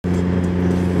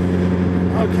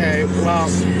Okay, well,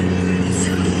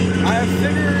 I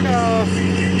figured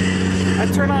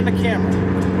I'd turn on the camera.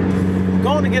 I'm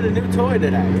going to get a new toy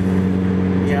today.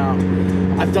 You know,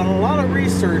 I've done a lot of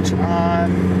research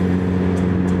on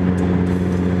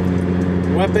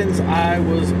weapons I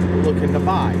was looking to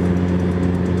buy.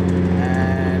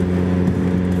 And,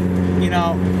 you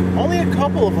know, only a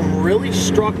couple of them really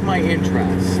struck my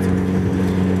interest.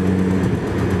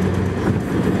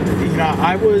 You know,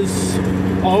 I was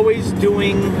always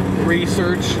doing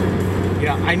research. You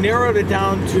know, I narrowed it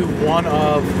down to one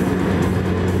of,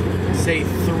 say,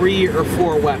 3 or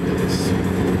 4 weapons.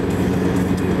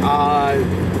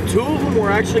 Two of them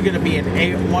were actually going to be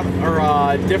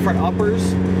different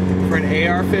uppers for an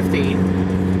AR-15.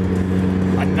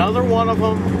 Another one of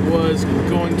them was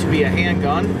going to be a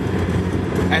handgun,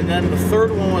 and then the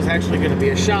third one was actually going to be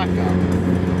a shotgun.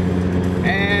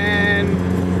 And,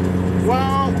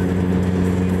 well,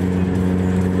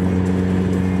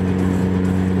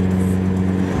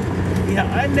 yeah,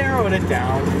 I narrowed it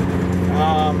down.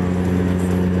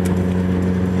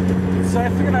 So I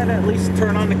figured I'd at least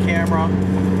turn on the camera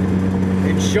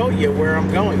and show you where I'm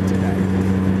going today.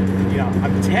 You know,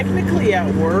 I'm technically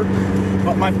at work,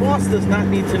 but my boss does not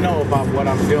need to know about what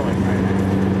I'm doing right now.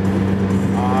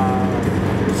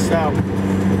 So,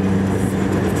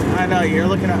 I know you're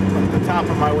looking at the top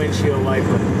of my windshield light,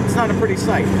 but it's not a pretty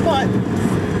sight. But,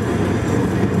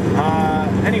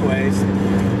 anyways,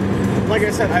 like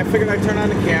I said, I figured I'd turn on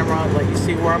the camera, let you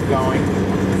see where I'm going,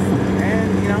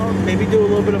 and, you know, maybe do a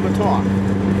little bit of a talk.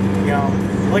 You know,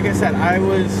 like I said, I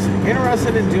was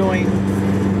interested in doing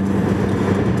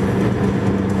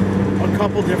a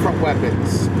couple different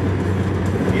weapons.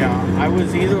 You know, I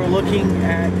was either looking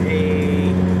at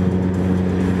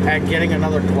getting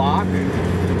another Glock,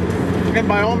 and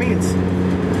by all means,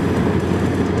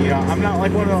 you know, I'm not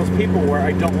like one of those people where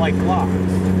I don't like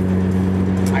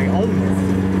Glocks. I own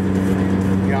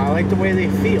them. You know, I like the way they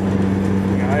feel.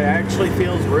 You know, it actually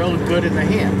feels real good in the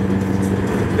hand.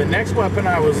 The next weapon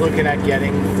I was looking at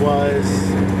getting was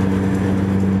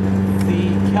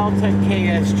the Kel-Tec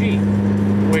KSG,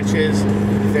 which is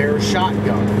their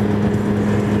shotgun.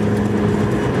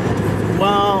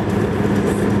 Well,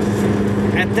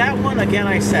 at that one, again,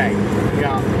 I say, you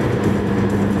know,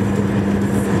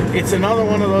 it's another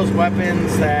one of those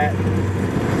weapons that,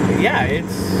 yeah,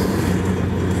 it's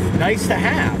nice to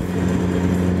have.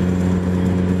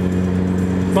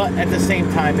 But at the same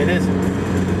time, it isn't.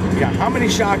 Yeah, how many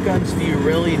shotguns do you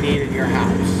really need in your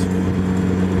house?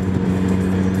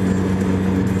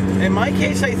 In my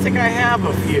case, I think I have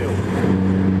a few.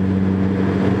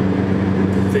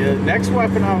 The next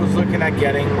weapon I was looking at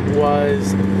getting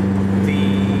was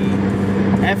the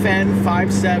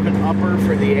FN57 upper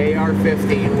for the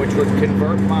AR-15, which would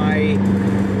convert my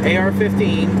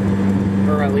AR-15,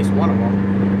 or at least one of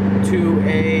them, to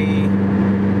a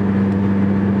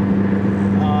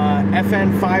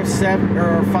FN57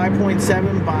 or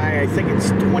 5.7 by, I think it's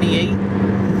 28.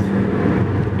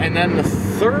 And then the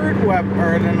third weapon,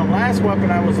 or then the last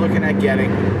weapon I was looking at getting,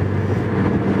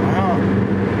 well,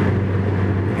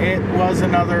 it was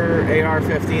another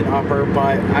AR-15 upper,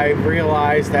 but I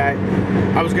realized that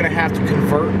I was going to have to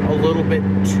convert a little bit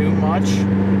too much.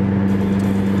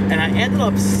 And I ended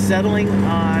up settling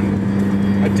on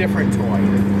a different toy.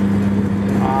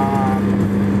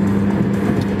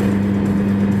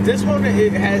 This one,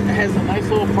 it has a nice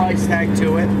little price tag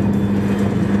to it,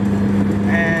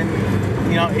 and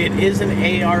you know, it is an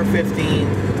AR-15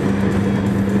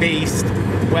 based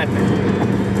weapon.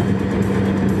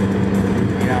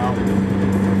 You know,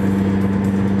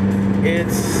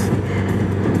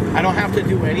 I don't have to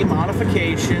do any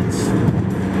modifications,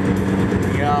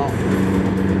 you know,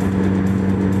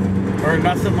 or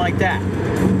nothing like that.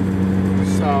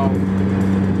 So,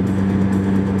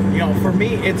 you know, for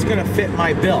me, it's going to fit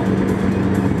my bill.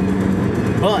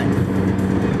 But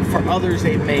for others,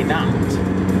 they may not.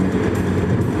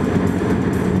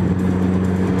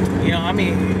 You know, I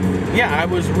mean, yeah, I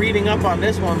was reading up on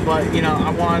this one, but, you know,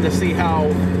 I wanted to see how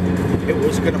it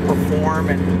was going to perform.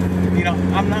 And, you know,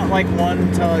 I'm not like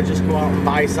one to just go out and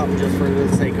buy something just for the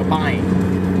sake of buying.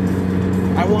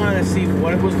 I wanted to see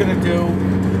what it was going to do,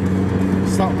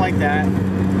 something like that.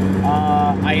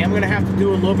 I am going to have to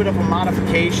do a little bit of a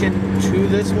modification to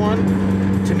this one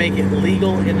to make it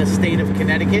legal in the state of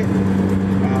Connecticut.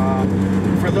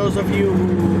 For those of you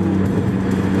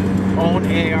who own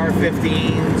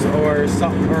AR-15s or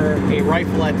something, or a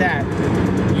rifle at that,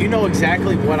 you know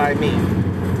exactly what I mean.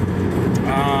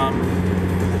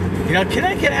 You know,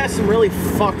 Connecticut has some really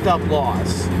fucked up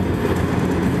laws.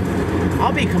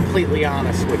 I'll be completely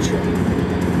honest with you.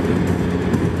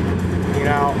 You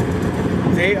know,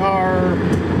 they are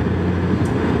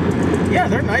Yeah,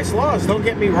 they're nice laws, don't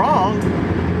get me wrong,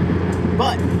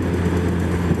 but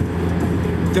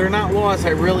they're not laws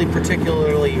I really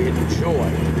particularly enjoy.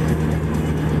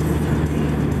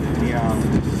 You know,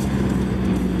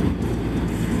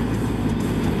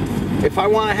 if I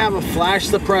want to have a flash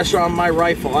suppressor on my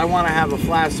rifle, I want to have a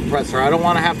flash suppressor. I don't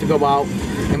want to have to go out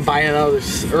and buy another,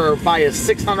 or buy a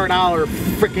 $600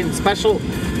 freaking special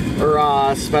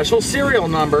serial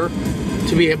number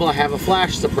to be able to have a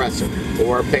flash suppressor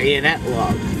or a bayonet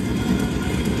lug.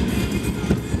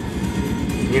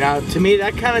 You know, to me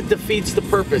that kind of defeats the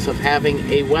purpose of having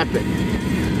a weapon.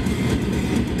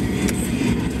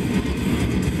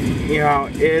 You know,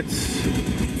 it's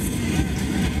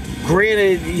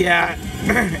granted, yeah,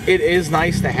 it is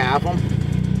nice to have them,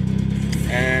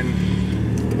 and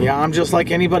yeah, I'm just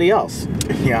like anybody else.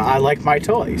 Yeah, I like my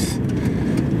toys.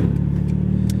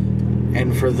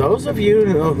 And for those of you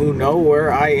who know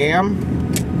where I am,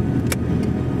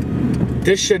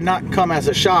 this should not come as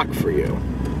a shock for you.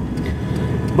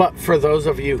 But for those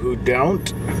of you who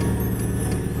don't,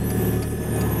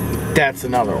 that's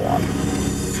another one.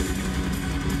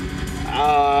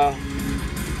 I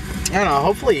don't know,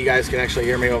 hopefully you guys can actually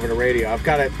hear me over the radio. I've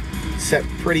got it set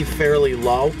pretty fairly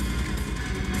low.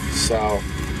 So,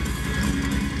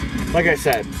 like I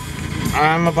said,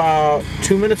 I'm about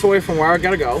 2 minutes away from where I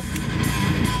gotta go.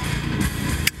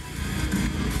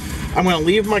 I'm gonna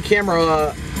leave my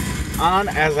camera on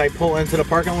as I pull into the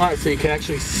parking lot so you can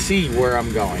actually see where I'm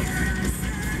going.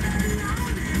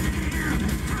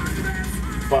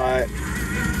 But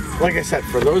like I said,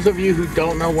 for those of you who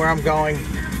don't know where I'm going,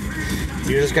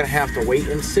 you're just gonna have to wait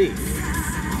and see.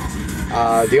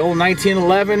 The old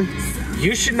 1911,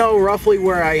 you should know roughly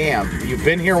where I am. You've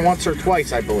been here once or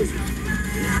twice, I believe.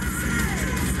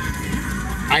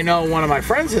 I know one of my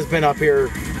friends has been up here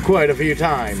quite a few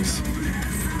times.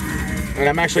 And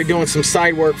I'm actually doing some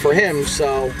side work for him,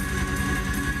 so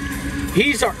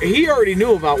he already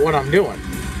knew about what I'm doing.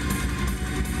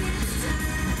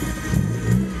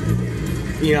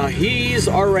 You know, he's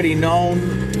already known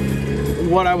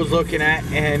what I was looking at,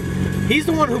 and he's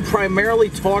the one who primarily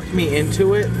talked me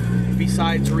into it,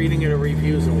 besides reading the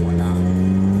reviews and whatnot.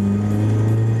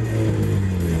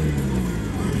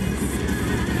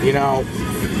 You know,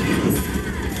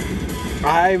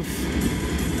 I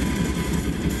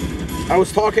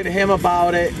was talking to him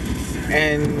about it,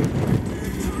 and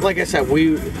like I said,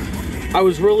 I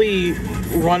was really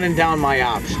running down my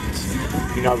options.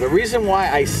 You know, the reason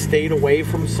why I stayed away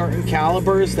from certain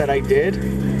calibers that I did,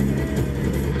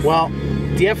 well,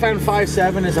 the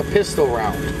FN57 is a pistol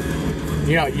round.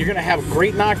 You know, you're going to have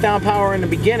great knockdown power in the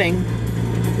beginning,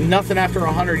 nothing after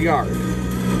 100 yards,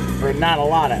 or not a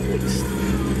lot at least.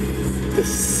 The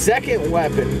second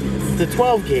weapon, the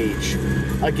 12 gauge,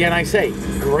 again, I say,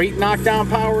 great knockdown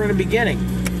power in the beginning,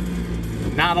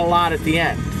 not a lot at the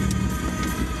end.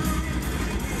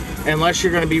 Unless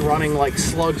you're going to be running like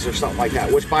slugs or something like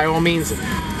that, which by all means,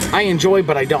 I enjoy,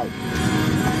 but I don't.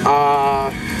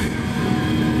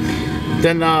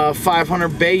 Then the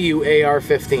 500 Bayou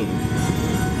AR-15.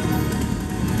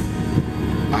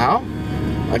 Well,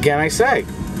 again, I say,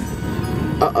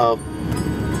 uh-oh,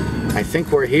 I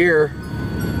think we're here.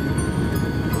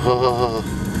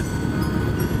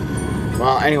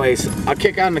 Well, anyways, I'll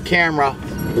kick on the camera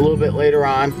a little bit later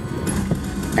on,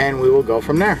 and we will go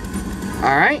from there.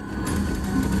 All right?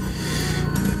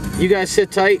 You guys sit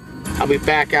tight. I'll be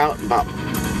back out in about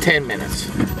 10 minutes,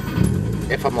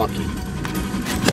 if I'm lucky.